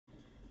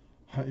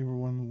Hi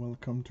everyone,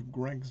 welcome to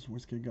Greg's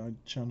Whiskey Guide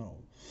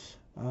channel.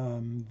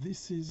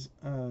 This is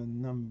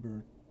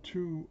number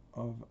 2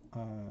 of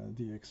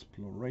the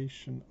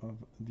exploration of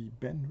the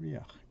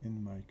BENRIACH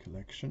in my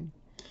collection.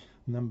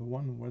 Number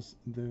 1 was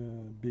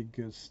the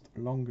biggest,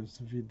 longest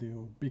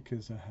video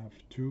because I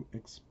have to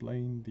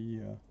explain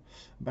the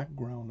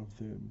background of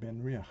the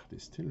BENRIACH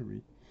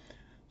Distillery.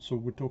 So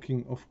we're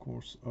talking, of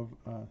course, of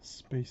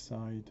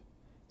Speyside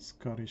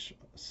Scottish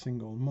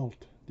single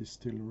malt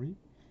distillery.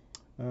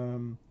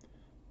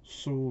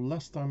 So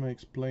last time I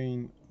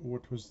explained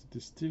what was the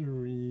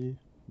distillery,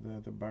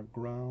 the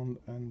background,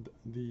 and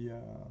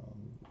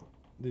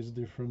these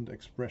different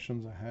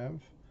expressions I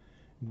have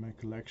in my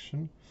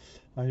collection.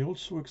 I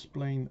also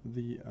explained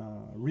the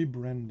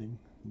rebranding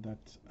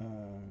that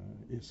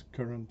is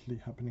currently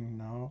happening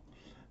now,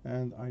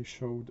 and I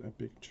showed a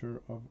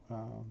picture of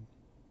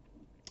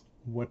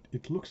what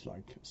it looks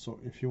like. So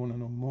if you want to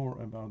know more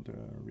about the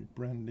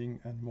rebranding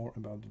and more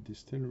about the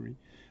distillery,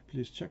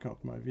 please check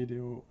out my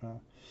video.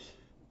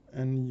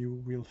 And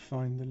you will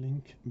find the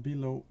link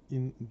below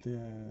in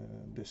the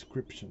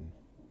description.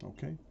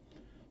 Okay,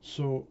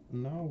 so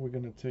now we're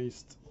gonna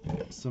taste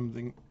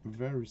something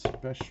very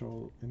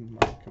special in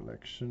my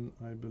collection,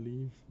 I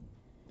believe.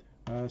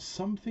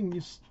 Something you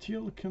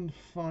still can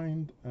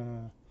find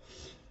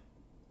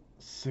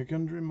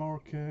secondary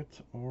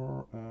market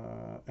or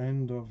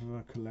end of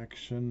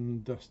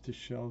collection, dusty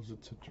shelves,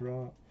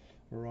 etc.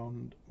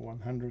 around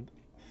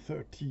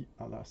 130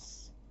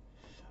 alas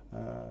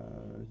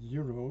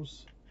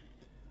euros.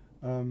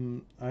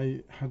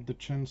 I had the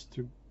chance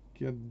to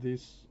get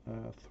this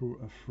through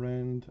a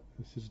friend.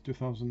 This is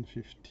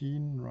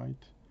 2015,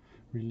 right?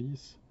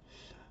 Release.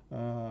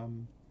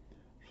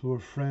 Through a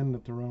friend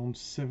at around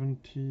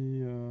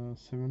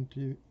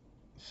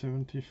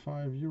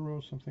 75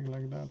 euros, something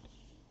like that.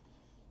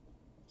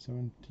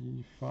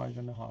 75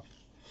 and a half.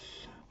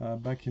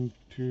 Back in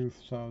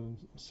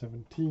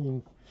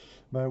 2017,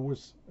 but it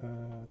was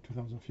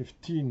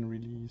 2015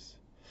 release.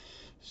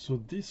 So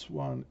this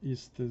one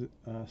is the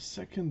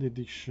second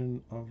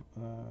edition of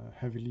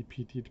Heavily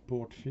Peated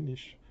Port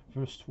Finish.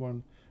 First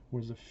one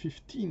was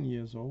 15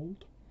 years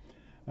old,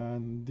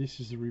 and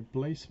this is a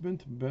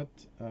replacement, but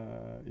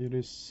it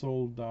is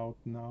sold out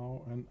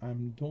now, and I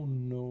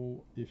don't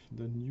know if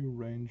the new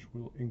range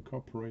will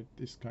incorporate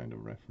this kind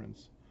of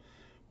reference.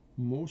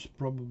 Most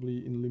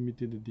probably in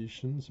limited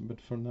editions,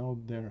 but for now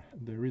there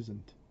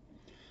isn't.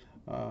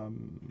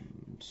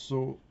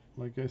 So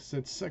like I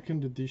said,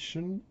 second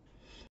edition,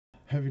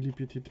 Heavily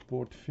Peated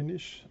Port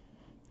Finish,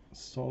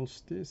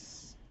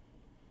 Solstice.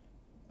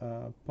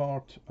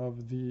 Part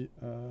of the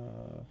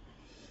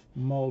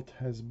malt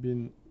has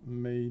been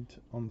made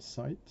on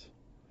site,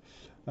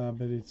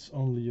 but it's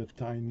only a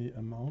tiny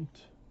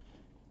amount.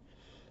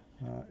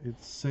 It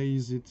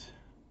says it,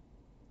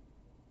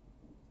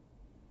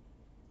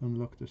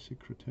 unlock the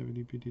secret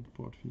Heavily Peated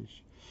Port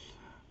Finish.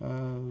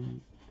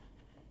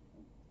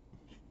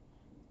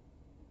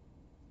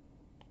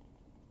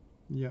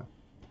 Yeah,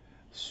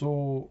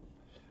 so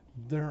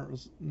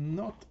there's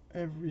not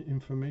every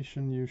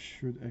information you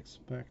should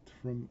expect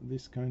from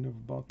this kind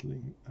of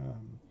bottling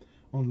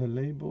on the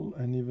label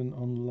and even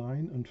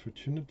online,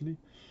 unfortunately.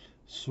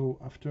 So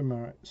after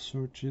my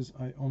searches,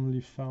 I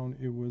only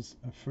found it was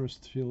a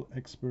first fill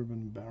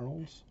ex-bourbon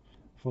barrels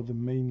for the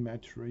main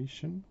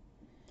maturation,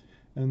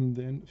 and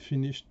then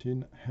finished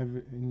in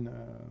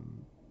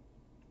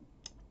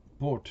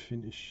port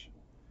finish,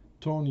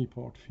 Tawny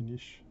Port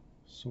finish.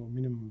 So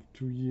minimum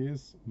 2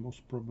 years,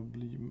 most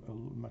probably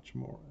much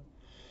more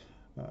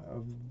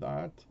of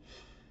that.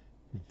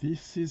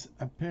 This is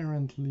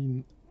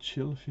apparently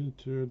chill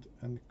filtered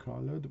and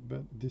colored,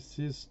 but this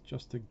is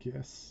just a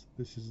guess.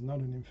 This is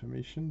not an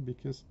information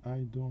because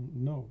I don't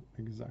know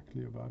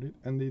exactly about it,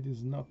 and it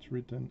is not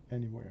written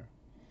anywhere.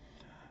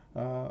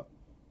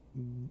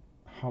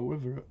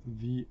 However,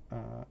 the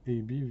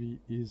ABV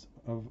is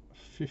of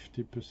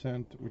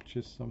 50%, which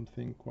is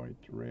something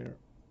quite rare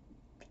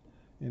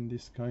in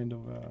this kind of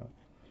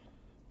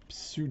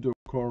pseudo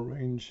core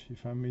range,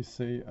 if I may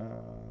say.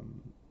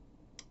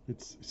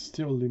 It's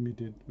still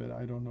limited, but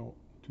I don't know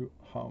to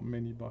how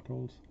many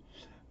bottles.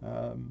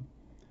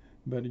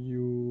 But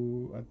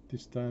you, at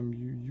this time,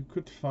 you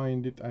could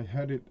find it. I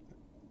had it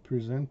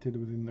presented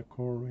within the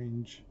core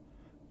range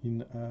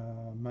in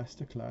a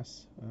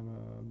masterclass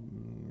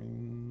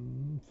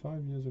in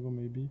 5 years ago,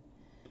 maybe.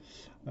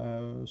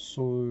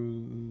 So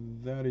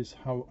that is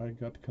how I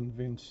got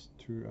convinced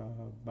to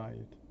buy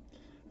it,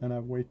 and I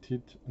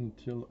waited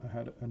until I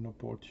had an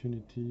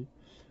opportunity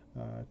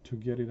to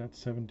get it at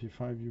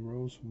 75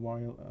 euros,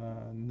 while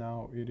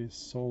now it is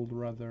sold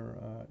rather,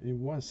 it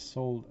was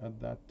sold at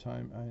that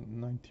time at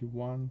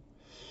 91,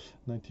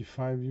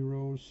 95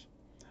 euros.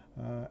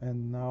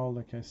 And now,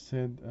 like I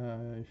said,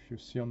 if you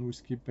see on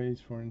Whisky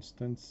page, for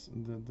instance,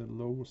 the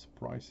lowest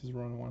price is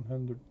around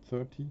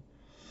 130.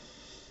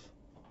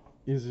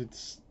 Is it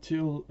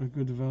still a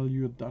good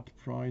value at that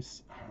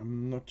price?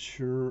 I'm not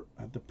sure.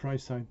 At the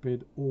price I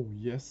paid, oh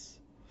yes.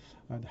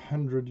 At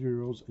 100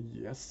 euros,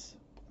 yes.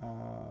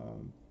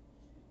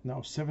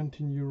 Now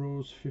 17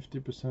 euros,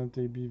 50%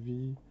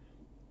 ABV,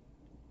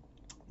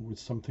 with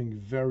something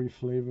very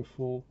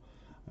flavorful.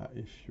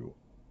 If you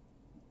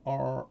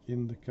are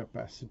in the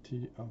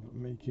capacity of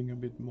making a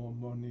bit more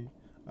money,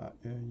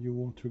 you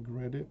won't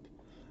regret it.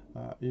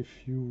 If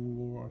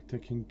you are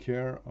taking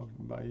care of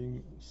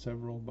buying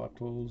several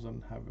bottles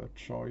and have a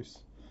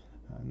choice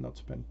and not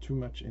spend too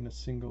much in a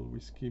single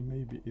whiskey,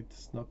 maybe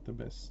it's not the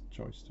best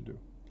choice to do.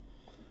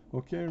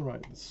 Okay,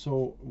 right,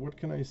 so what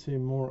can I say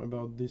more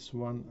about this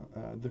one?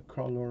 The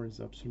color is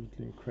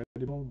absolutely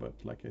incredible, but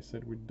like I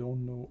said, we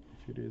don't know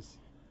if it is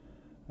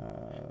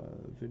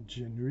the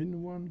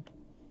genuine one.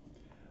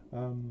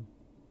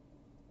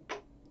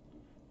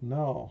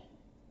 Now,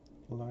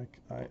 like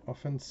I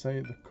often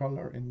say, the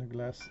color in the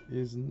glass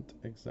isn't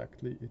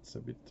exactly, it's a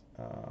bit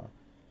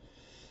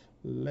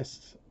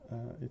less,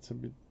 it's a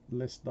bit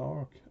less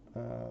dark,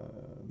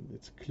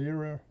 it's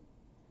clearer.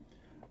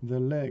 The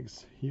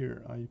legs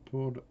here I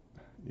poured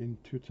in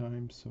 2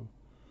 times, so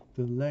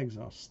the legs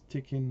are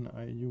sticking.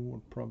 You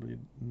would probably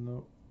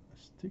know,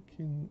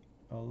 sticking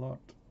a lot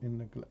in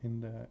the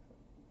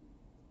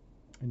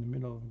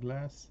middle of the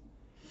glass,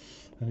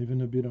 and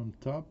even a bit on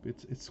top.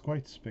 It's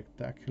quite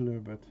spectacular,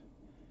 but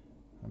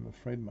I'm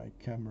afraid my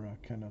camera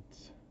cannot.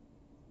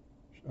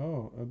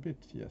 Oh, a bit,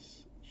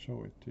 yes.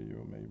 Show it to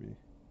you, maybe.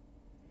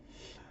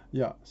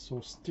 Yeah, so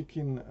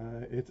sticking.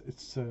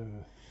 It's a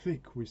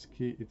thick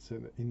whiskey. It's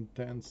an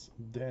intense,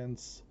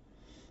 dense,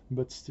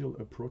 but still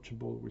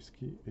approachable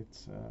whiskey.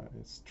 It's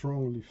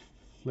strongly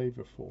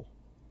flavorful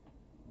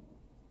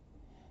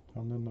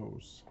on the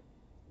nose.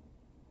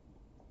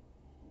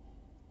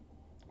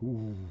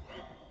 Ooh,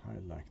 I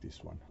like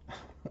this one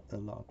a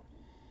lot.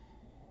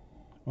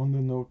 On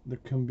the note, the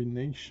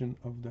combination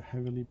of the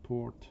heavily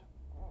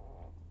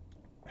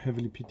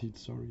peated,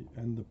 sorry,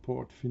 and the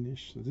port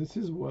finish. This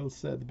is well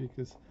said,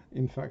 because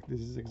in fact this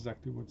is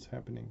exactly what's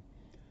happening.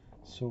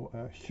 So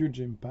a huge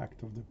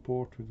impact of the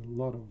port with a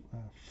lot of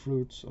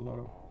fruits, a lot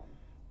of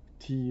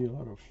tea, a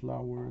lot of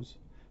flowers,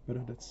 but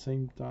at the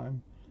same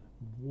time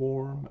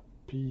warm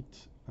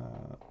peat,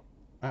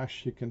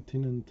 ashy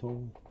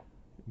continental,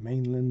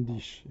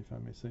 mainlandish, if I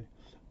may say,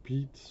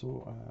 peat,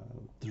 so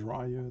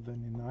drier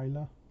than in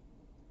Islay.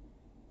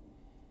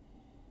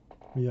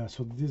 Yeah,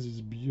 so this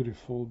is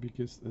beautiful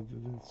because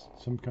there's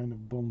some kind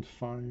of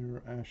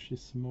bonfire, ashy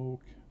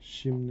smoke,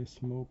 chimney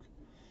smoke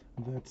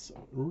that's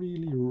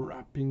really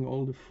wrapping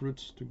all the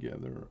fruits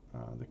together,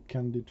 the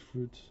candied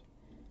fruits,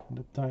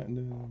 the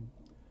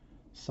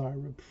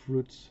syrup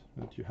fruits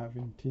that you have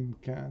in tin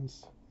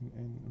cans,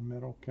 in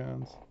metal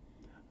cans.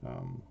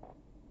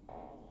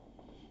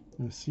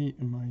 You see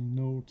in my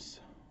notes,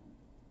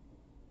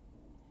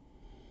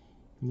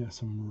 yeah,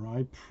 some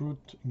ripe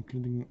fruit,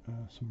 including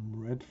some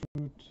red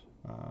fruit,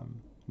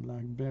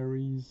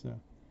 blackberries,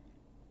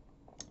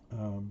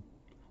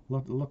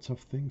 lots of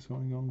things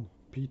going on.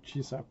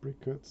 Peaches,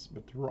 apricots,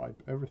 but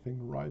ripe,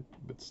 everything ripe,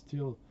 but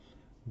still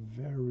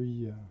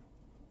very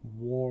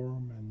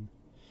warm and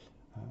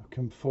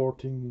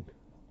comforting,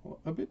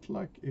 a bit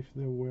like if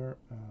they were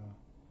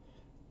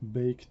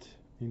baked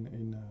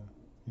in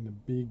a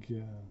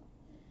big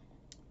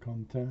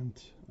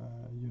content,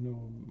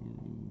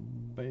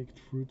 baked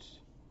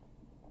fruits.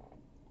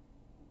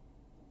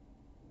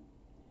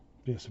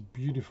 There's a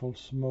beautiful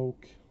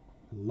smoke,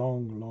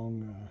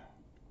 long,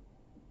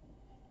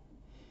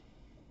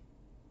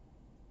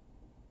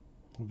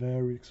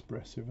 very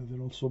expressive. And then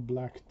also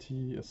black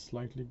tea, a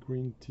slightly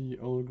green tea,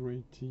 Earl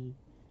Grey tea.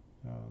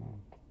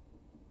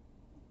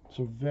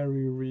 So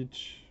very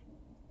rich,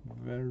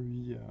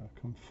 very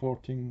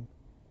comforting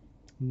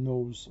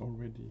nose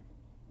already.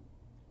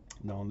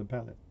 Now on the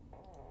palate.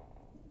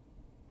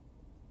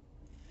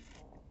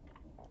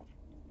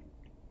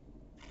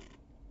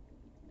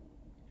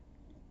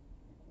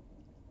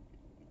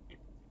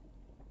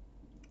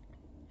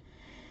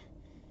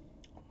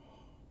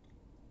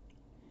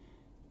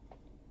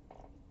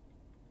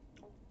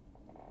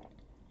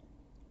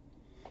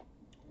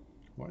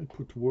 Why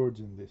put words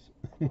in this?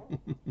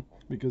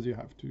 Because you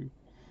have to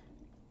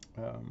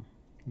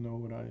know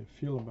what I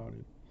feel about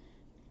it.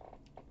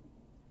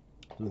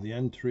 So the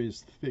entry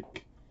is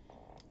thick.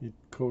 It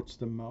coats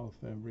the mouth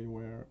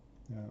everywhere.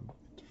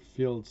 It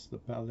fills the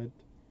palate.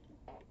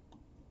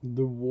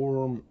 The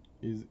warm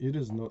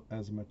is not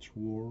as much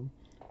warm.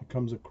 It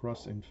comes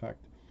across, in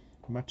fact,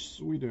 much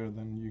sweeter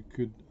than you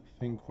could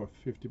think for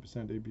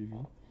 50%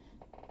 ABV.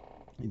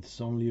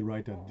 It's only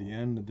right at the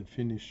end, at the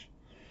finish,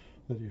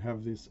 that you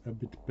have this a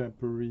bit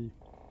peppery,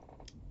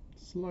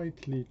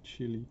 slightly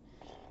chili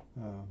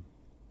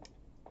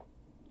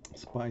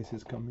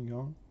spices coming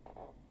on.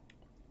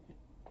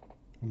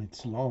 And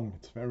it's long,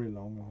 it's very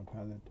long on the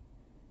palate.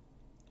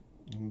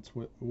 And it's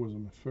what was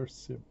my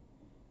first sip.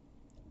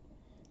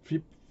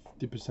 50%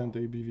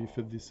 ABV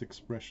for this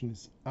expression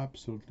is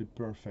absolutely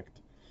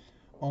perfect.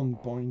 On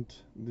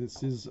point.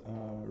 This is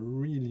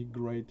really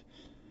great.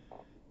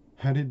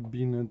 Had it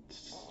been at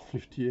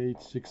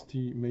 58,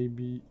 60,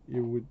 maybe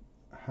it would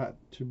had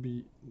to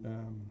be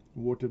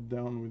watered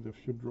down with a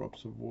few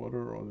drops of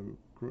water or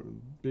a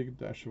big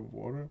dash of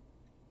water.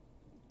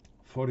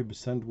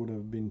 40% would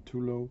have been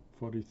too low,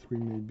 43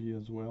 maybe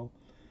as well.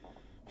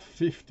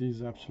 50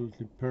 is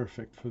absolutely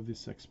perfect for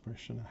this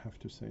expression, I have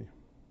to say.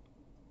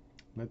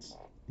 Let's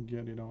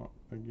get it on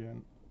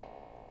again.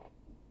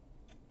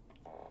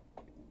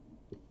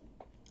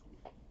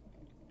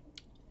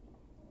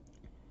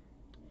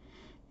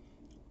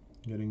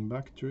 Getting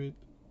back to it.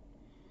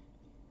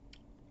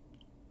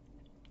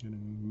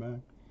 Getting back.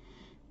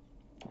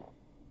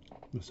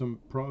 There's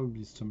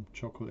probably some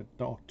chocolate,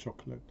 dark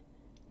chocolate,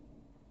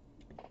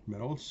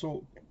 but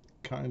also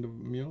kind of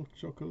milk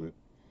chocolate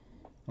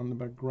on the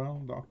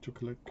background. Dark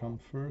chocolate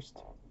comes first.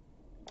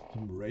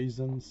 Some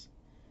raisins.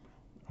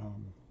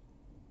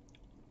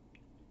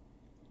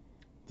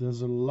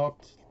 There's a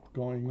lot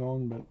going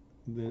on,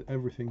 but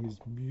everything is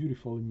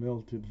beautifully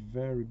melted,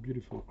 very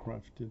beautiful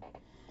crafted.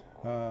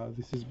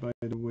 This is, by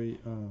the way,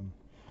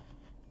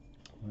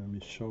 let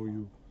me show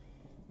you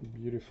the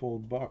beautiful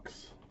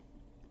box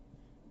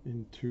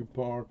in 2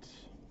 parts,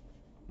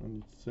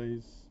 and it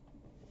says,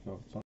 no,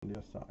 it's on the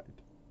other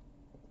side,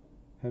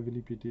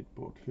 Heavily Peated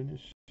Port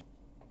Finish,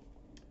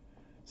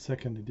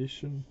 2nd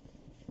edition,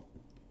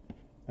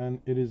 and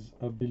it is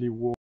a Billy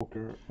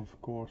Walker,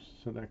 of course,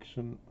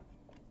 selection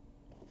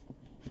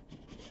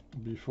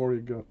before he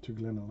got to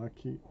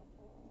Glenallachie.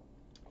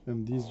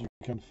 And these you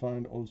can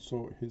find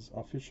also his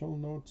official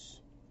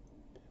notes,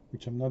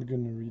 which I'm not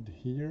going to read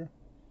here.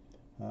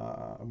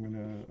 I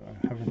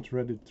haven't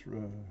read it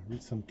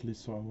recently,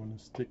 so I want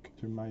to stick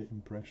to my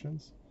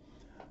impressions.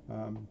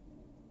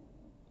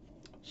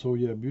 So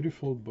yeah,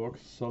 beautiful box,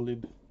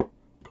 solid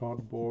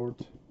cardboard.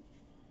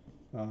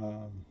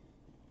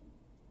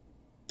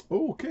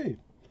 Okay,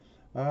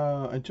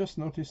 I just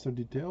noticed a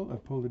detail.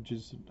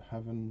 Apologies,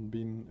 haven't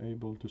been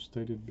able to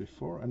state it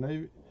before,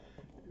 and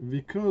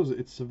because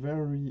it's a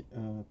very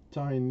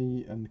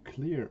tiny and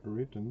clear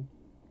written.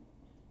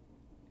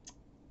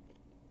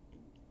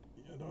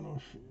 I don't know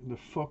if the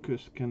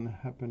focus can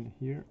happen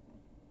here.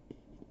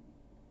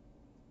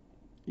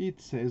 It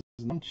says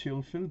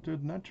non-chill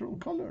filtered natural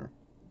color.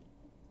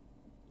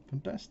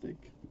 Fantastic.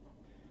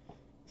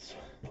 So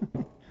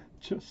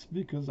just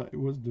because I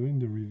was doing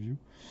the review,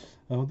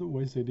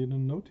 otherwise I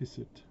didn't notice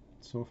it.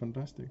 So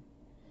fantastic.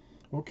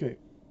 Okay,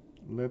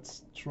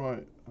 let's try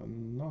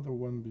another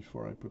one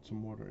before I put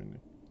some water in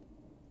it.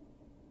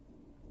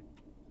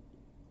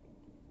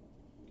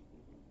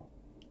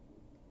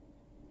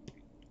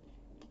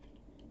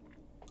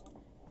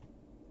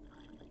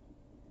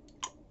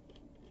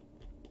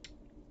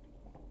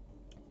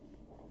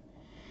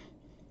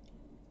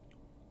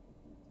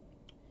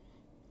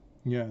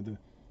 Yeah, the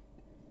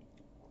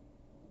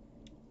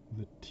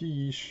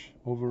tea-ish,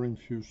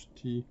 over-infused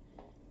tea,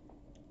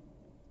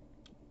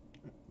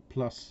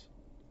 plus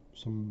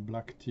some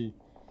black tea,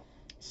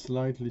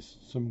 slightly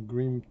some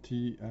green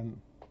tea, and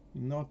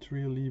not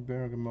really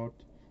bergamot,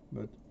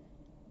 but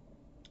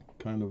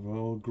kind of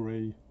Earl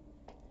Grey,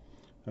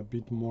 a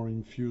bit more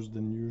infused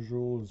than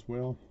usual as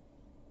well.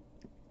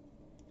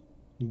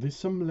 There's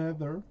some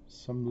leather,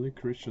 some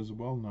licorice as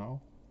well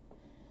now.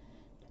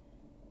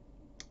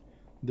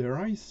 Dare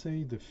I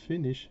say the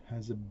finish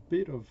has a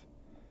bit of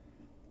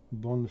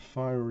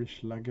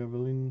bonfire-ish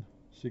Lagavulin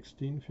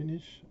 16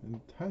 finish, and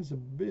it has a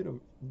bit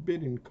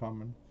in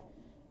common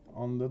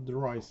on the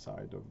dry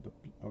side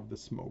of the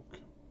smoke,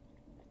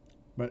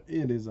 but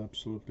it is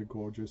absolutely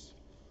gorgeous.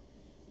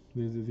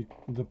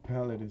 The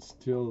palate is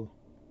still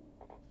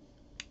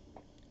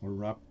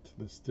wrapped.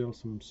 There's still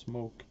some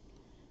smoke.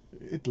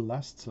 It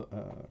lasts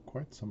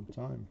quite some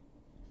time.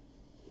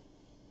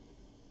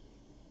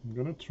 I'm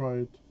gonna try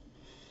it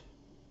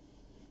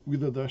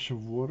with a dash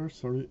of water,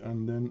 sorry,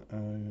 and then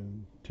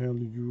tell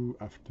you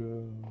after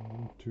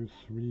 1, 2,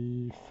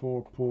 3,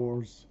 4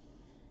 pours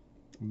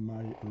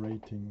my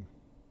rating.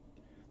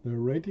 The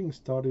rating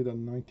started at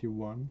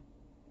 91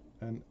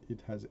 and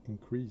it has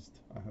increased,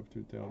 I have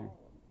to tell you.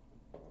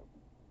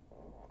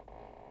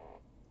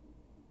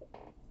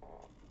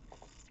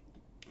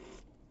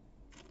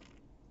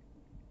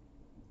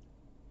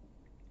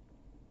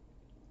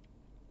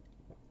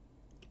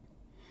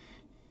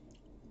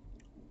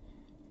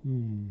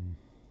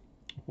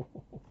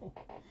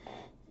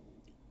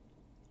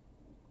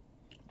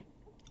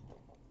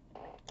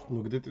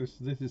 Look,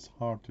 this is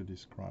hard to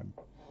describe.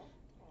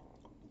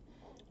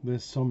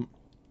 There's some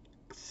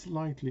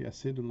slightly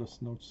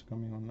acidulous notes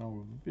coming on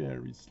now,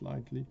 very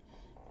slightly,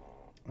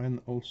 and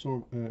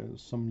also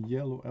some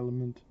yellow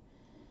element,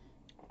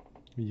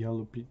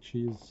 yellow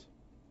peaches,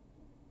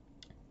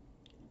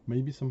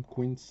 maybe some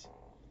quince.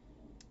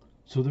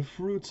 So the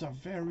fruits are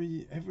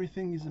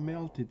everything is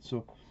melted,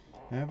 so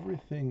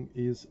everything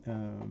is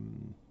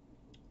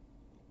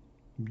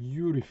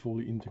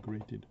beautifully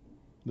integrated.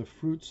 The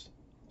fruits,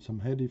 some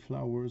heady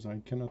flowers,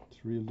 I cannot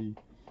really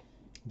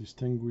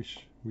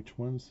distinguish which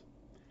ones.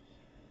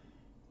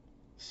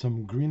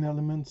 Some green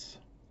elements,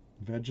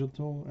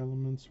 vegetal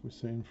elements, we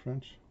say in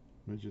French,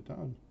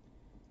 végétal.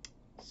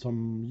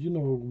 Some,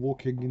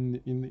 walking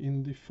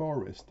in the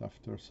forest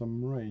after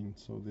some rain,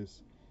 so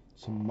there's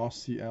some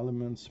mossy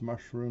elements,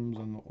 mushrooms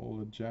and all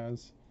the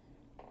jazz.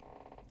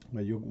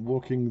 You're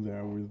walking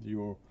there with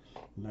your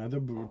leather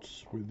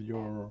boots, with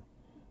your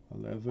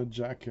leather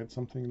jacket,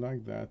 something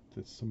like that.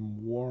 It's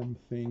some warm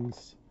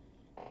things.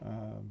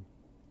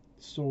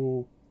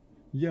 So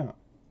yeah,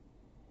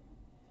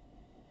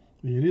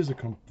 it is a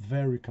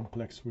very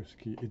complex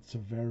whiskey. It's a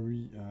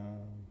very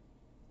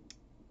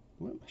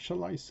well,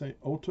 shall I say,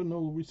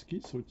 autumnal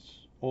whiskey, so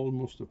it's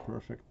almost a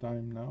perfect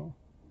time now.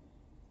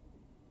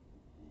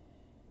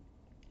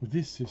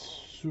 This is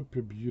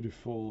super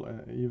beautiful,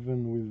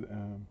 even with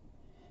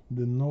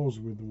the nose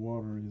with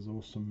water is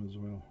awesome as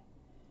well.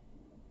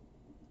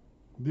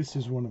 This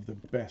is one of the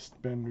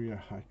best BENRIACH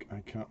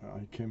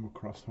I came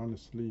across,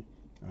 honestly.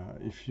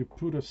 If you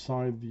put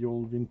aside the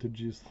old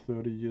vintages,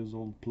 30 years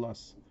old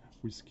plus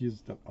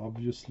whiskies that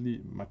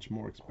obviously much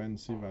more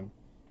expensive and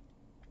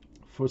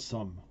for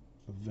some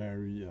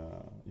very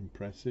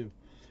impressive,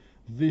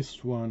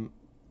 this one,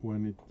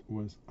 when it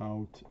was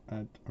out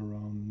at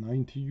around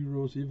 90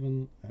 euros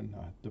even, and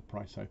at the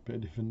price I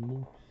paid even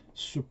more,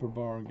 super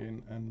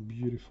bargain and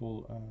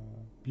beautiful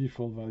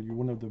beautiful value,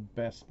 one of the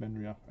best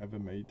BENRIACH ever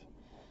made.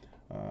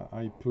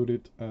 I put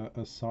it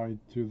aside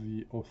to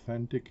the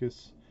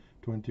Authenticus,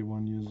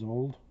 21 years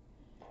old.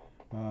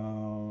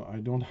 I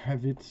don't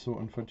have it, so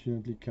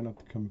unfortunately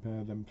cannot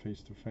compare them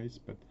face to face,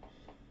 but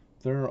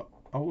they're,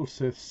 I will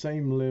say,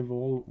 same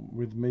level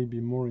with maybe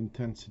more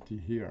intensity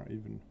here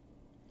even.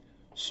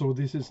 So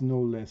this is no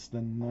less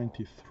than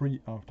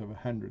 93 out of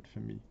 100 for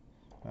me.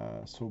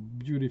 So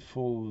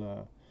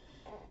beautiful,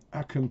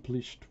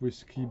 accomplished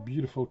whiskey,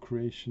 beautiful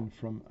creation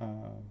from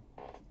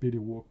Billy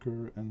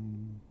Walker,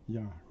 and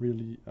yeah,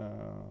 really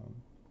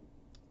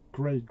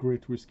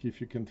great whiskey.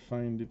 If you can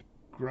find it,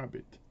 grab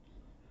it.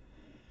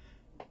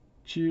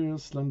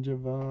 Cheers,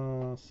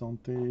 Langeva,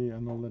 Santé,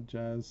 and all that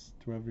jazz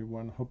to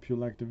everyone. Hope you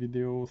liked the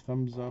video.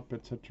 Thumbs up,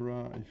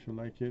 etc. if you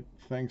like it.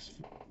 Thanks.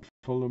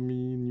 Follow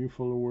me, new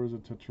followers,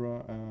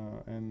 etc.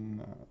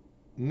 And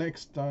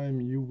next time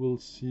you will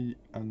see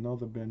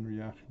another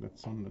BENRIACH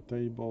that's on the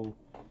table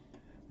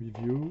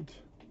reviewed.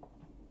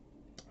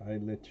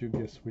 I'll let you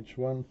guess which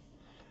one.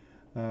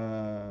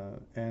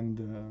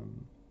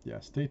 Yeah,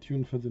 stay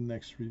tuned for the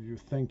next review.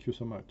 Thank you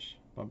so much.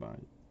 Bye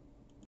bye.